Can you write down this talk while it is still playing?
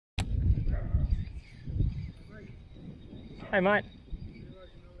Hey mate.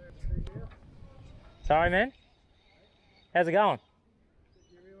 Sorry man. How's it going?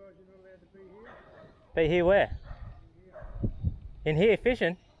 Be here where? In here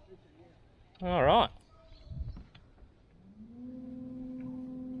fishing? Alright.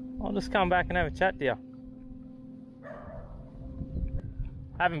 I'll just come back and have a chat to you.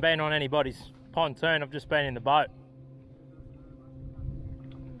 I haven't been on anybody's pontoon, I've just been in the boat.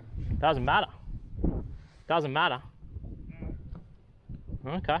 Doesn't matter. Doesn't matter.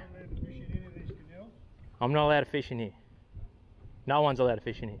 Okay. I'm not allowed to fish in here. No one's allowed to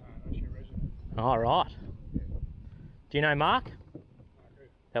fish in here. Alright. Do you know Mark?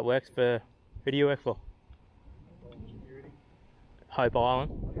 That works for... Who do you work for? Hope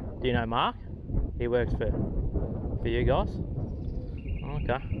Island. Do you know Mark? He works for you guys?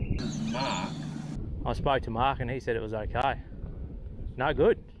 Okay. Mark? I spoke to Mark and he said it was okay. No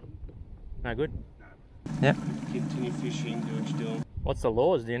good. No good. No. Yep. Continue fishing, do what you're doing. What's the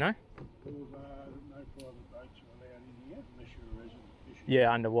laws, do you know? No private boats are allowed in here unless you're a resident fisherman.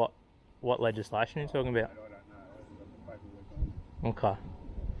 Yeah, under what legislation are you talking about? I don't know, I haven't got the paperwork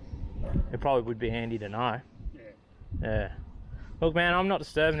on. Okay. It probably would be handy to know. Yeah. Yeah. Look man, I'm not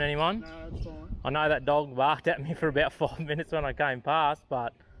disturbing anyone. No, it's fine. I know that dog barked at me for about 5 minutes when I came past,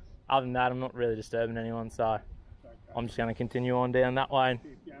 but other than that I'm not really disturbing anyone, so Okay. I'm just going to continue on down that way.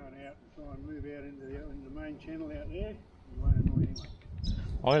 Keep going out and try and move out into the main channel out there. You won't annoy anyone.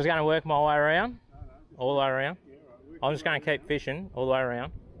 I'm just going to work my way around, No, all the way around. yeah, right. I'm just going to keep fishing all the way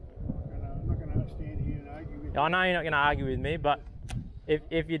around. I'm not going to stand here and argue with you. I know you're not going to argue with me, but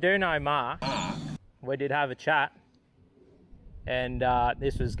if you do know Mark, we did have a chat, and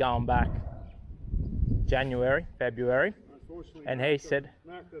this was going back January, February, Unfortunately, and Mark he doesn't- said,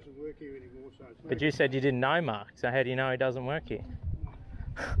 Mark doesn't work here anymore, so it's but you said you didn't know Mark, so how do you know he doesn't work here?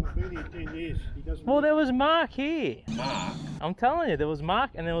 I've been here 10 years. He doesn't Well, work. there was Mark here. Mark? I'm telling you, there was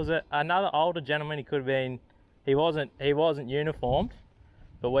Mark, and there was another older gentleman. He could have been, he wasn't uniformed,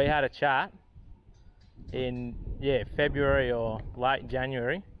 but we had a chat in February or late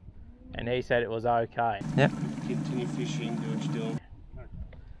January, and he said it was okay. Yep. Continue fishing, do what you're doing.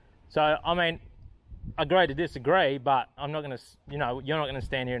 So I mean, agree to disagree, but I'm not gonna, you're not gonna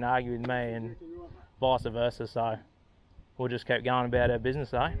stand here and argue with me, and vice versa. So we'll just keep going about our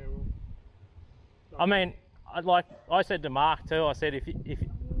business, eh? Yeah, well, I mean, like I said to Mark too, I said if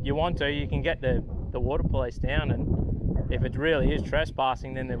you want to, you can get the water police down, and if it really is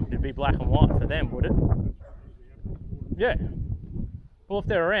trespassing, then it'd be black and white for them, would it? Yeah. Well, if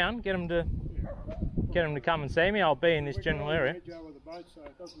they're around, get them to come and see me. I'll be in this we're general going area. edge over the boat, so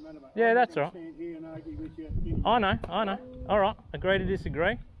it doesn't matter, mate. Yeah, I'm that's not right. gonna stand here and argue with you anymore. I know. All right. Agree to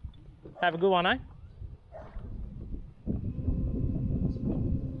disagree. Have a good one, eh?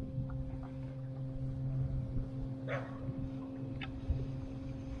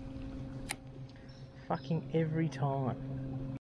 Fucking every time.